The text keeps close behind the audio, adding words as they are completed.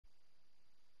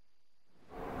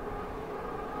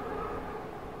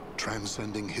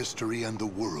transcending history and the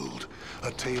world, a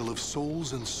tale of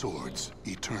souls and swords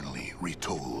eternally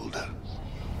retold.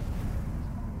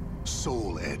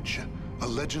 Soul Edge, a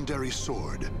legendary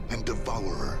sword and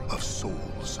devourer of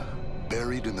souls.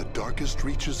 Buried in the darkest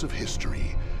reaches of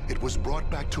history, it was brought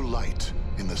back to light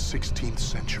in the 16th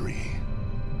century.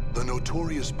 The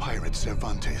notorious pirate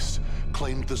Cervantes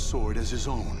claimed the sword as his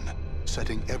own,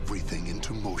 setting everything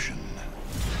into motion.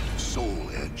 Soul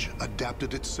Edge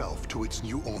adapted itself to its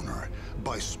new owner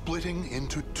by splitting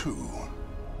into two.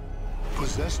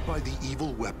 Possessed by the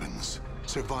evil weapons,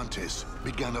 Cervantes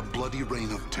began a bloody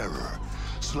reign of terror,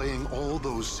 slaying all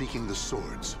those seeking the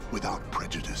swords without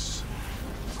prejudice.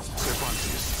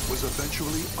 Cervantes was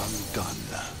eventually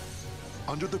undone.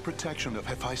 Under the protection of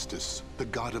Hephaestus, the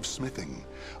god of smithing,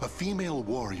 a female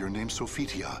warrior named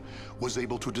Sophitia was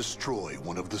able to destroy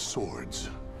one of the swords.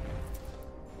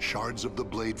 Shards of the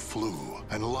blade flew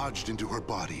and lodged into her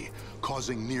body,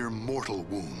 causing near-mortal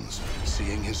wounds.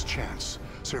 Seeing his chance,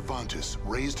 Cervantes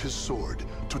raised his sword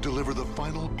to deliver the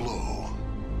final blow.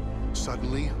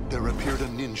 Suddenly, there appeared a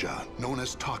ninja known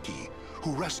as Taki,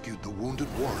 who rescued the wounded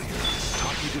warrior.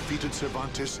 Taki defeated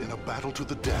Cervantes in a battle to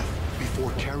the death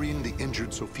before carrying the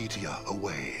injured Sophitia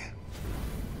away.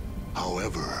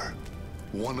 However,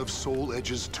 one of Soul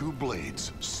Edge's two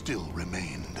blades still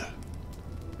remained.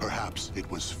 Perhaps it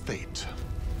was fate.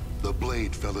 The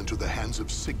blade fell into the hands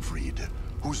of Siegfried,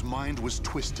 whose mind was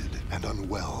twisted and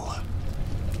unwell.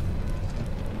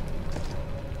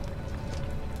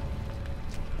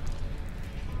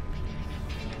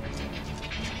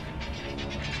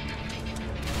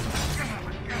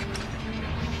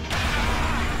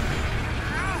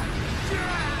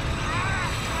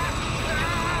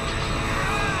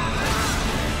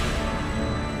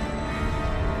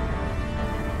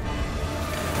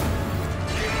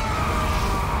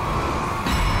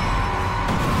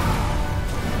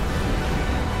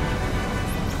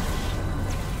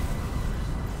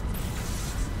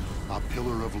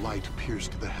 Light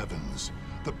pierced the heavens,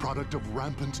 the product of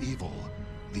rampant evil,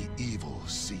 the evil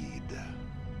seed.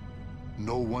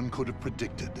 No one could have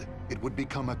predicted it would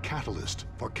become a catalyst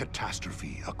for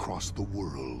catastrophe across the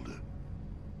world.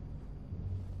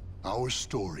 Our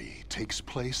story takes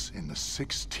place in the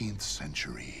 16th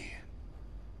century.